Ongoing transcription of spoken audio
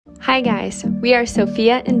Hi guys, we are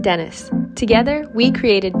Sophia and Dennis. Together, we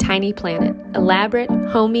created Tiny Planet, elaborate,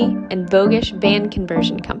 homey, and voguish van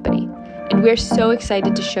conversion company. And we're so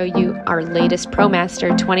excited to show you our latest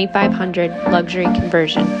Promaster 2500 luxury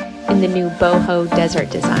conversion in the new Boho Desert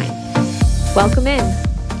design. Welcome in.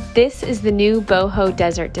 This is the new Boho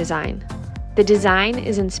Desert design. The design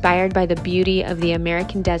is inspired by the beauty of the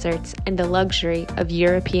American deserts and the luxury of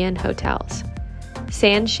European hotels.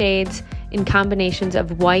 Sand shades in combinations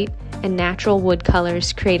of white and natural wood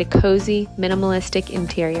colors create a cozy, minimalistic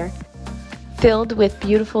interior, filled with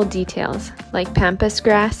beautiful details like pampas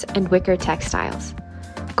grass and wicker textiles.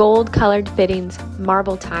 Gold-colored fittings,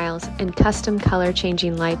 marble tiles, and custom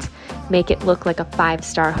color-changing lights make it look like a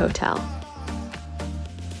five-star hotel.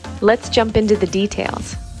 Let's jump into the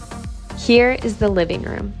details. Here is the living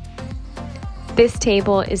room. This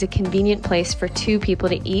table is a convenient place for two people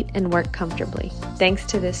to eat and work comfortably, thanks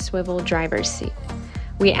to this swivel driver's seat.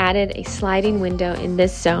 We added a sliding window in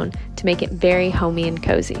this zone to make it very homey and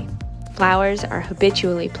cozy. Flowers are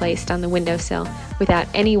habitually placed on the windowsill without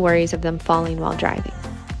any worries of them falling while driving.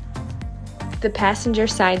 The passenger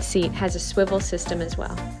side seat has a swivel system as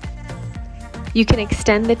well. You can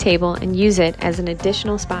extend the table and use it as an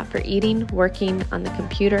additional spot for eating, working on the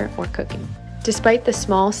computer, or cooking. Despite the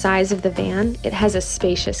small size of the van, it has a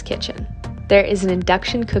spacious kitchen. There is an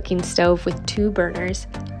induction cooking stove with 2 burners,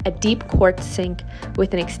 a deep quartz sink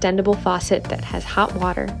with an extendable faucet that has hot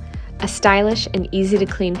water, a stylish and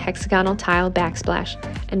easy-to-clean hexagonal tile backsplash,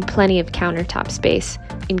 and plenty of countertop space,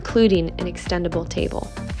 including an extendable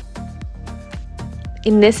table.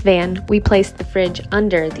 In this van, we placed the fridge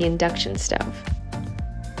under the induction stove.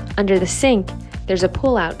 Under the sink, there's a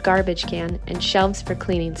pull-out garbage can and shelves for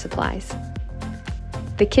cleaning supplies.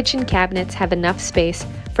 The kitchen cabinets have enough space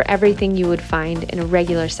for everything you would find in a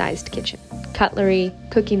regular-sized kitchen. Cutlery,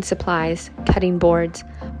 cooking supplies, cutting boards,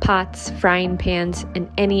 pots, frying pans, and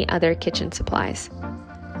any other kitchen supplies.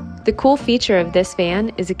 The cool feature of this van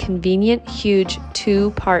is a convenient, huge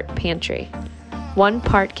 2-part pantry. One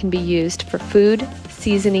part can be used for food,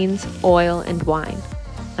 seasonings, oil, and wine.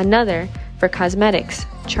 Another for cosmetics,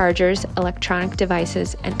 chargers, electronic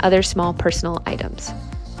devices, and other small personal items.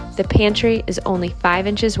 The pantry is only 5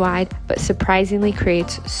 inches wide, but surprisingly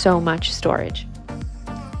creates so much storage.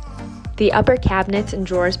 The upper cabinets and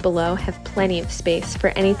drawers below have plenty of space for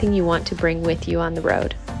anything you want to bring with you on the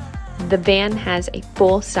road. The van has a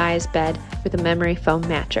full-size bed with a memory foam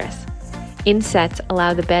mattress. Insets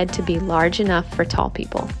allow the bed to be large enough for tall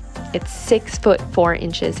people. It's 6 foot 4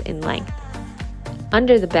 inches in length.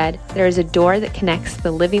 Under the bed, there is a door that connects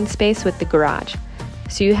the living space with the garage,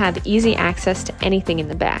 so you have easy access to anything in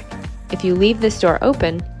the back. If you leave this door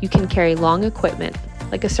open, you can carry long equipment,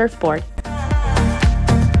 like a surfboard.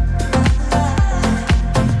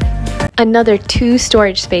 Another 2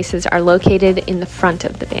 storage spaces are located in the front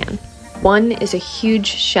of the van. One is a huge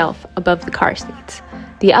shelf above the car seats.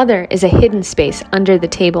 The other is a hidden space under the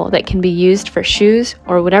table that can be used for shoes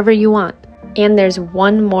or whatever you want. And there's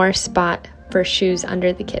one more spot for shoes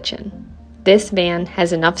under the kitchen. This van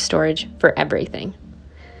has enough storage for everything.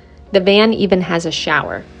 The van even has a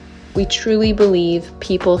shower. We truly believe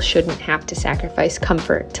people shouldn't have to sacrifice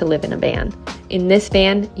comfort to live in a van. In this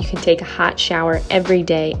van, you can take a hot shower every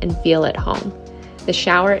day and feel at home. The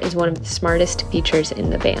shower is one of the smartest features in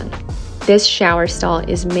the van. This shower stall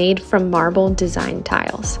is made from marble design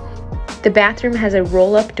tiles. The bathroom has a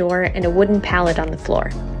roll-up door and a wooden pallet on the floor.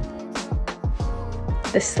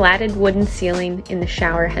 The slatted wooden ceiling in the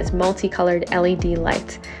shower has multicolored LED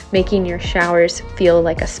lights, making your showers feel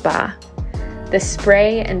like a spa. The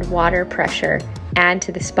spray and water pressure add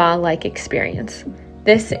to the spa-like experience.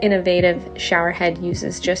 This innovative showerhead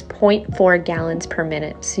uses just 0.4 gallons per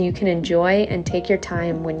minute, so you can enjoy and take your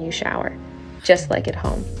time when you shower, just like at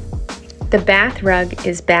home. The bath rug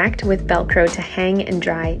is backed with Velcro to hang and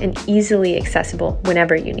dry and easily accessible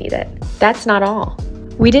whenever you need it. That's not all.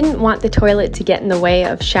 We didn't want the toilet to get in the way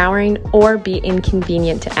of showering or be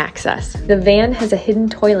inconvenient to access. The van has a hidden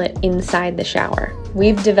toilet inside the shower.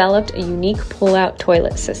 We've developed a unique pull-out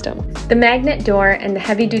toilet system. The magnet door and the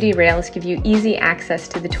heavy-duty rails give you easy access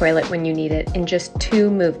to the toilet when you need it in just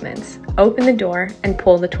 2 movements. Open the door and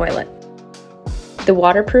pull the toilet. The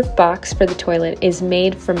waterproof box for the toilet is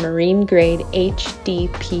made from marine-grade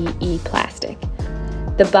HDPE plastic.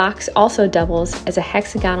 The box also doubles as a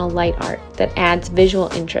hexagonal light art that adds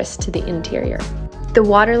visual interest to the interior. The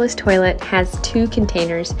waterless toilet has 2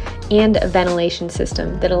 containers and a ventilation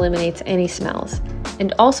system that eliminates any smells,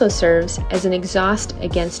 and also serves as an exhaust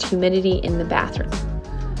against humidity in the bathroom.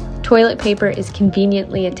 Toilet paper is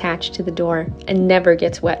conveniently attached to the door and never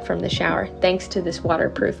gets wet from the shower, thanks to this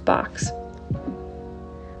waterproof box.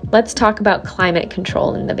 Let's talk about climate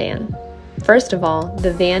control in the van. First of all,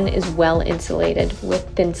 the van is well insulated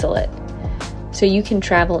with Thinsulate, so you can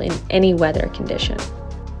travel in any weather condition.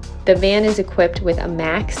 The van is equipped with a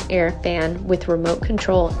max air fan with remote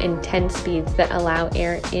control and 10 speeds that allow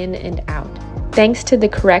air in and out. Thanks to the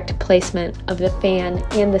correct placement of the fan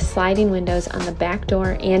and the sliding windows on the back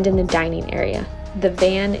door and in the dining area, the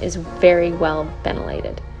van is very well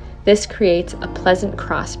ventilated. This creates a pleasant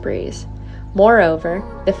cross breeze. Moreover,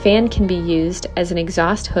 the fan can be used as an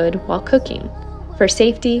exhaust hood while cooking. For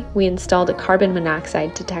safety, we installed a carbon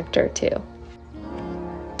monoxide detector too.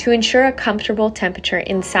 To ensure a comfortable temperature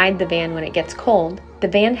inside the van when it gets cold, the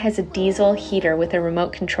van has a diesel heater with a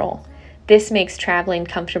remote control. This makes traveling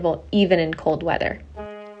comfortable even in cold weather.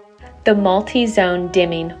 The multi-zone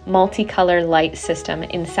dimming, multicolor light system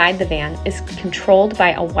inside the van is controlled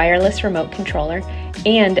by a wireless remote controller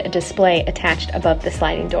and a display attached above the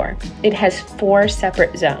sliding door. It has 4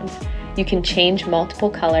 separate zones. You can change multiple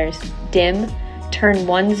colors, dim, turn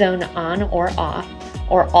one zone on or off,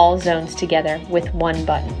 or all zones together with one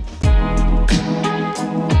button.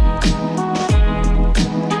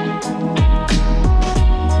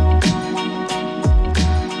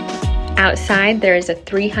 Outside, there is a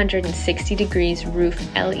 360 degrees roof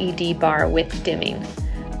LED bar with dimming.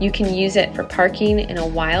 You can use it for parking in a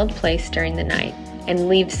wild place during the night and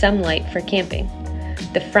leave some light for camping.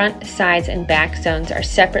 The front, sides, and back zones are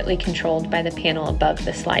separately controlled by the panel above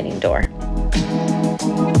the sliding door.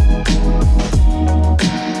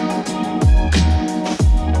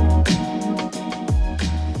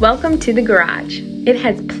 Welcome to the garage. It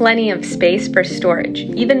has plenty of space for storage,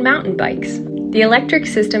 even mountain bikes. The electric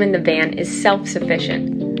system in the van is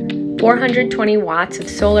self-sufficient. 420 watts of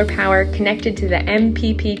solar power connected to the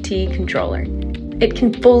MPPT controller. It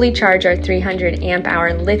can fully charge our 300 amp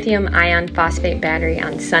hour lithium-ion phosphate battery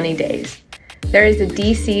on sunny days. There is a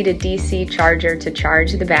DC to DC charger to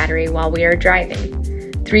charge the battery while we are driving.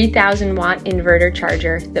 3,000 watt inverter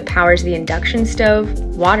charger that powers the induction stove,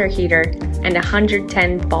 water heater, and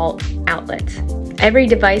 110 volt outlets. Every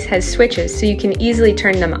device has switches so you can easily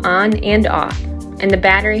turn them on and off, and the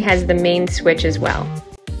battery has the main switch as well.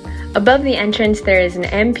 Above the entrance there is an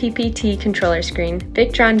MPPT controller screen,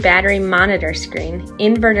 Victron battery monitor screen,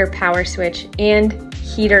 inverter power switch, and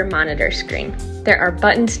heater monitor screen. There are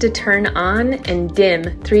buttons to turn on and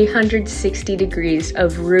dim 360 degrees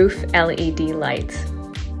of roof LED lights.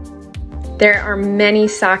 There are many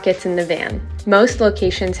sockets in the van. Most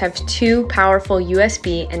locations have 2 powerful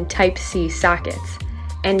USB and Type-C sockets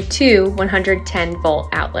and 2 110 volt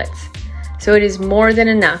outlets. So it is more than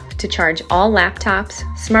enough to charge all laptops,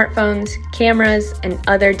 smartphones, cameras, and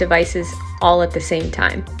other devices all at the same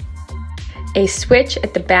time. A switch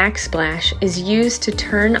at the backsplash is used to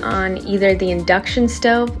turn on either the induction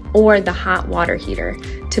stove or the hot water heater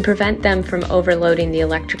to prevent them from overloading the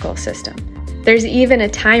electrical system. There's even a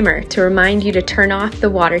timer to remind you to turn off the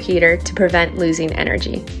water heater to prevent losing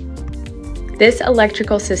energy. This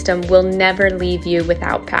electrical system will never leave you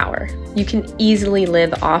without power. You can easily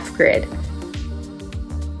live off-grid.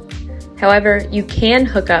 However, you can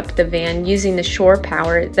hook up the van using the shore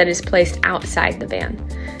power that is placed outside the van.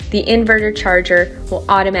 The inverter charger will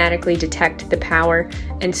automatically detect the power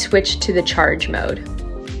and switch to the charge mode.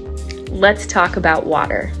 Let's talk about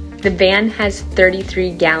water. The van has a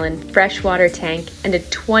 33-gallon freshwater tank and a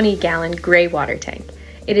 20-gallon greywater tank.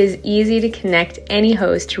 It is easy to connect any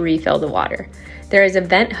hose to refill the water. There is a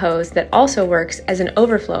vent hose that also works as an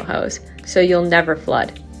overflow hose, so you'll never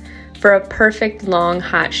flood. For a perfect long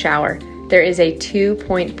hot shower, there is a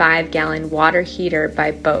 2.5-gallon water heater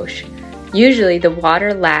by Bosch. Usually the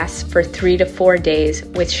water lasts for 3 to 4 days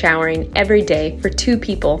with showering every day for 2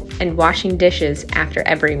 people and washing dishes after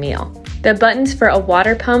every meal. The buttons for a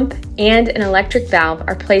water pump and an electric valve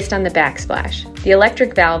are placed on the backsplash. The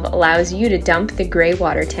electric valve allows you to dump the gray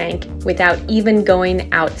water tank without even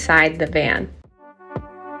going outside the van.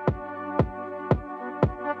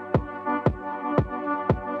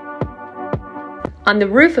 On the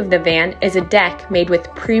roof of the van is a deck made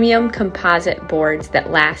with premium composite boards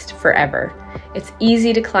that last forever. It's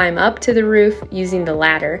easy to climb up to the roof using the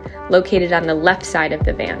ladder located on the left side of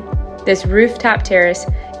the van. This rooftop terrace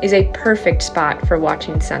is a perfect spot for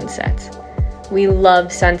watching sunsets. We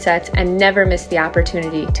love sunsets and never miss the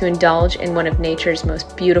opportunity to indulge in one of nature's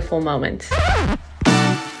most beautiful moments.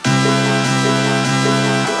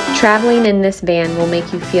 Traveling in this van will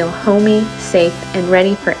make you feel homey, safe, and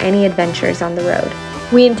ready for any adventures on the road.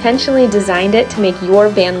 We intentionally designed it to make your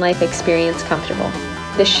van life experience comfortable.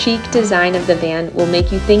 The chic design of the van will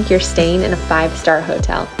make you think you're staying in a 5-star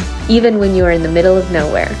hotel, even when you are in the middle of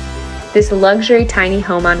nowhere. This luxury tiny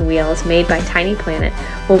home on wheels made by Tiny Planet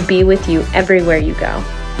will be with you everywhere you go.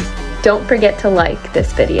 Don't forget to like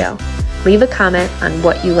this video. Leave a comment on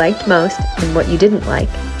what you liked most and what you didn't like.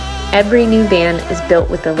 Every new van is built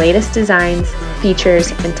with the latest designs,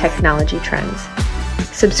 features, and technology trends.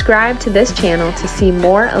 Subscribe to this channel to see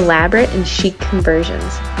more elaborate and chic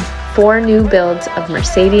conversions. 4 new builds of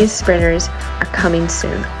Mercedes Sprinters are coming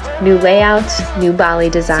soon. New layouts, new body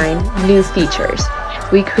design, new features.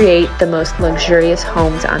 We create the most luxurious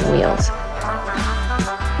homes on wheels.